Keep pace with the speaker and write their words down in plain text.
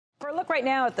For a look right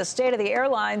now at the state of the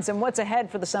airlines and what's ahead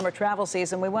for the summer travel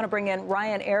season, we want to bring in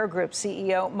Ryanair Group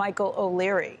CEO Michael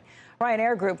O'Leary.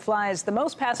 Ryanair Group flies the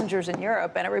most passengers in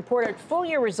Europe, and it reported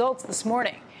full-year results this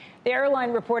morning. The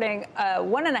airline reporting a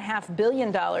 $1.5 billion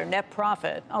net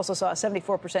profit. Also saw a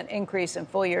 74% increase in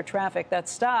full-year traffic. That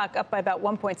stock up by about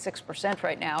 1.6%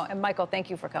 right now. And Michael,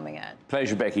 thank you for coming in.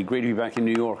 Pleasure, Becky. Great to be back in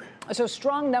New York. So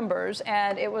strong numbers,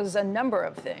 and it was a number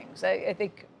of things. I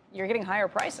think you're getting higher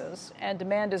prices, and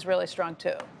demand is really strong,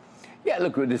 too. Yeah,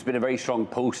 look, there's been a very strong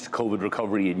post-COVID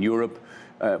recovery in Europe.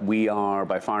 We are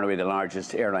by far and away the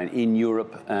largest airline in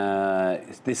Europe.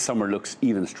 This summer looks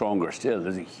even stronger still.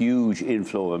 There's a huge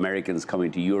inflow of Americans coming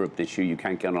to Europe this year. You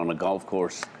can't get on a golf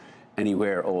course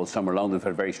anywhere all summer long. They've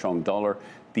had a very strong dollar.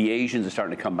 The Asians are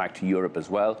starting to come back to Europe as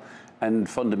well. And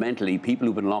fundamentally, people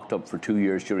who've been locked up for 2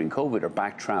 years during COVID are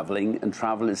back traveling, and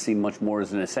travel is seen much more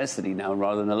as a necessity now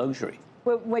rather than a luxury.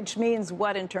 Which means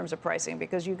what in terms of pricing?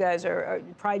 Because you guys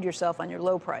pride yourself on your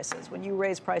low prices. When you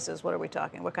raise prices, what are we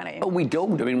talking? What kind of increase? Oh, we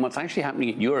don't. I mean, what's actually happening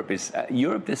in Europe is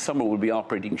Europe this summer will be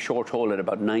operating short haul at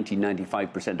about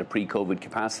 90-95% of pre-COVID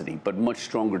capacity, but much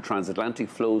stronger transatlantic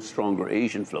flows, stronger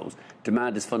Asian flows.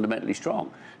 Demand is fundamentally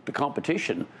strong. The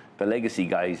competition, the legacy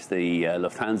guys, the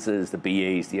Lufthansas, the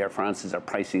BAs, the Air Frances are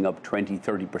pricing up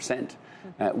 20-30%.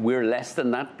 We're less than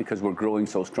that because we're growing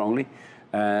so strongly.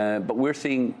 But we're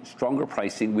seeing stronger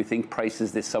pricing. We think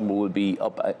prices this summer will be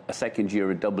up a second year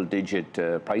of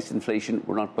double-digit price inflation.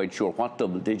 We're not quite sure what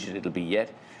double-digit it'll be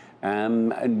yet.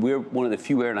 And we're one of the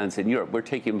few airlines in Europe. We're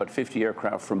taking about 50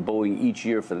 aircraft from Boeing each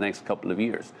year for the next couple of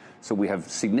years. So we have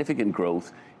significant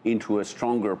growth into a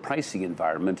stronger pricing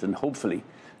environment, and hopefully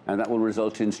that will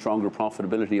result in stronger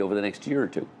profitability over the next year or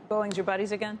two. Boeing's your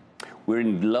buddies again? We're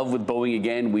in love with Boeing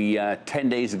again. We 10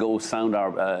 days ago signed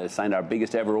our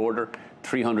biggest ever order,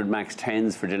 300 MAX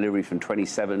 10s for delivery from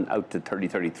 27 out to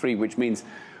 2033, which means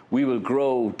we will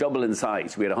grow double in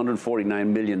size. We had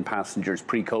 149 million passengers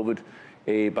pre-COVID.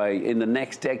 In the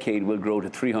next decade, we'll grow to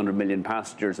 300 million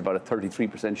passengers, about a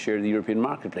 33% share of the European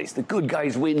marketplace. The good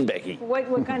guys win, Becky.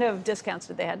 What kind of discounts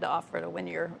did they have to offer to win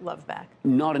your love back?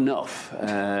 Not enough.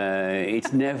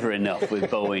 It's never enough with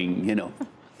Boeing, you know.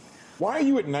 Why are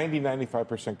you at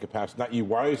 90-95% capacity? Not you.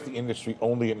 Why is the industry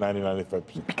only at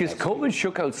 90-95%? Because COVID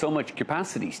shook out so much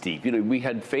capacity, Steve. You know, we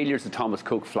had failures of Thomas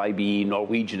Cook, Flybe,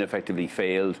 Norwegian effectively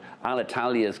failed.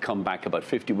 Alitalia has come back about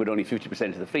 50, with only 50%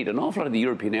 of the fleet. An awful lot of the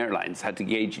European airlines had to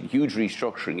engage in huge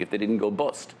restructuring if they didn't go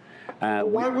bust.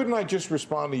 Why wouldn't I just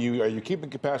respond to you? Are you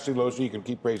keeping capacity low so you can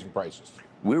keep raising prices?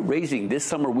 We're raising. This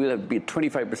summer we'll be at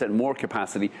 25% more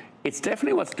capacity. It's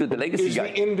definitely what's good. The legacy Is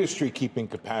the industry keeping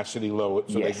capacity low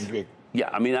so yes. they can be... Yeah,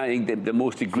 I mean, I think the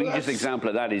most egregious example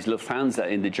of that is Lufthansa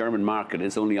in the German market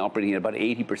is only operating at about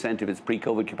 80% of its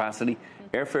pre-COVID capacity.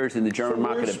 Airfares in the German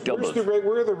market have doubled.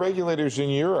 Where are the regulators in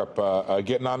Europe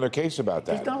getting on their case about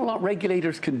that? There's not a lot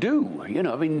regulators can do. You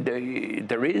know, I mean,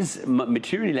 there is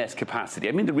materially less capacity.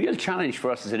 I mean, the real challenge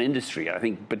for us as an industry, I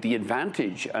think, but the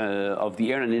advantage of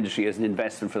the airline industry as an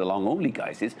investment for the long-only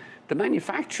guys is the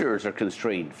manufacturers are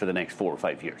constrained for the next 4 or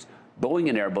 5 years. Boeing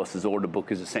and Airbus's order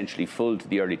book is essentially full to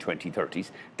the early 2030s.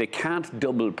 They can't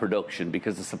double production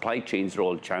because the supply chains are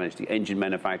all challenged, the engine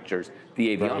manufacturers,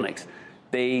 the avionics.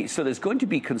 Right. So there's going to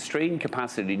be constrained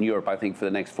capacity in Europe, I think, for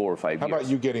the next 4 or 5 years. How about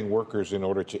you getting workers in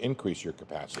order to increase your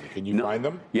capacity? Can you find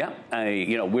them? Yeah.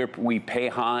 You know, we pay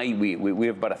high. We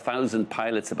have about 1,000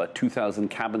 pilots, about 2,000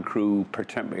 cabin crew per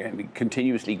term,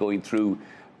 continuously going through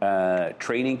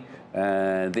training.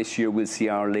 This year we'll see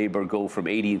our labour go from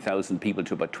 18,000 people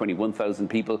to about 21,000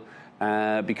 people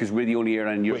because we're the only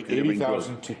airline in Europe delivering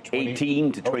growth.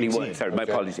 18 to 21. 18. Sorry, my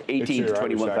apologies. 18 to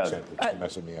 21,000. It's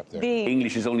messing me up there.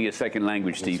 English is only a second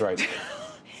language, Steve. That's right.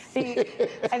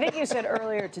 I think you said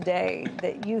earlier today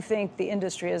that you think the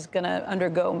industry is going to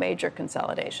undergo major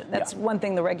consolidation. That's one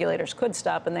thing the regulators could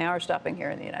stop, and they are stopping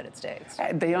here in the United States.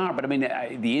 They are, but I mean,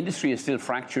 the industry is still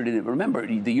fractured. Remember,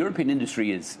 the European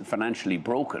industry is financially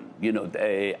broken. You know,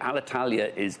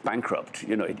 Alitalia is bankrupt.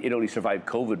 You know, it only survived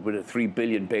COVID with a $3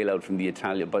 billion bailout from the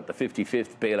Italian, but the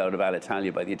 55th bailout of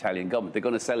Alitalia by the Italian government. They're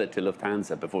going to sell it to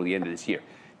Lufthansa before the end of this year.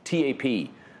 TAP,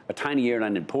 a tiny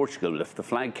airline in Portugal, the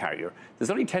flag carrier. There's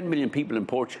only 10 million people in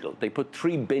Portugal. They put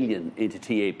 $3 billion into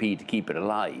TAP to keep it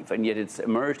alive, and yet it's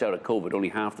emerged out of COVID only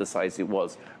half the size it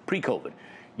was pre-COVID.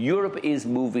 Europe is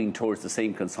moving towards the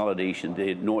same consolidation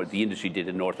the industry did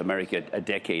in North America a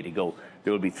decade ago.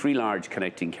 There will be 3 large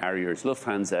connecting carriers: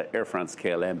 Lufthansa, Air France,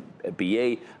 KLM,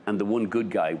 BA, and the one good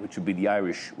guy, which would be the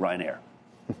Irish Ryanair.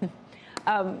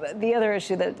 The other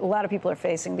issue that a lot of people are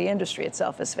facing, the industry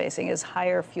itself is facing, is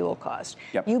higher fuel costs.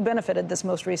 Yep. You benefited this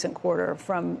most recent quarter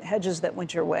from hedges that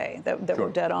went your way, that were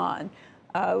dead on.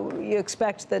 You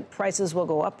expect that prices will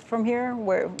go up from here?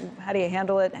 How do you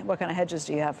handle it? What kind of hedges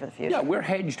do you have for the future? Yeah, we're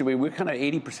hedged. We're kind of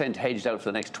 80% hedged out for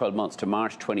the next 12 months to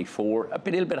March 24. A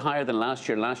little bit higher than last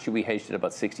year. Last year we hedged at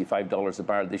about $65 a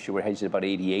barrel. This year we're hedged at about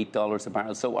 $88 a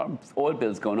barrel. So our oil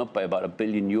bill's going up by about €1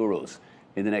 billion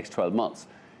in the next 12 months.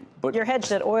 But you're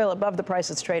hedged at oil above the price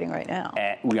it's trading right now.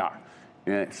 We are.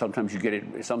 Sometimes you get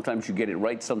it. Sometimes you get it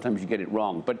right. Sometimes you get it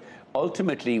wrong. But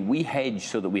ultimately, we hedge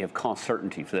so that we have cost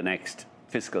certainty for the next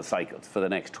fiscal cycles, for the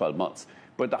next 12 months.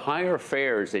 But the higher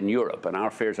fares in Europe, and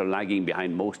our fares are lagging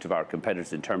behind most of our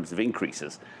competitors in terms of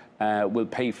increases, will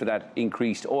pay for that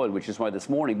increased oil, which is why this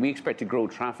morning we expect to grow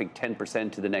traffic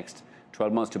 10% to the next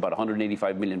 12 months to about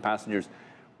 185 million passengers.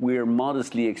 We're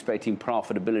modestly expecting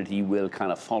profitability will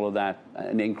kind of follow that,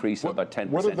 an increase of about 10% in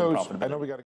profitability. I know we got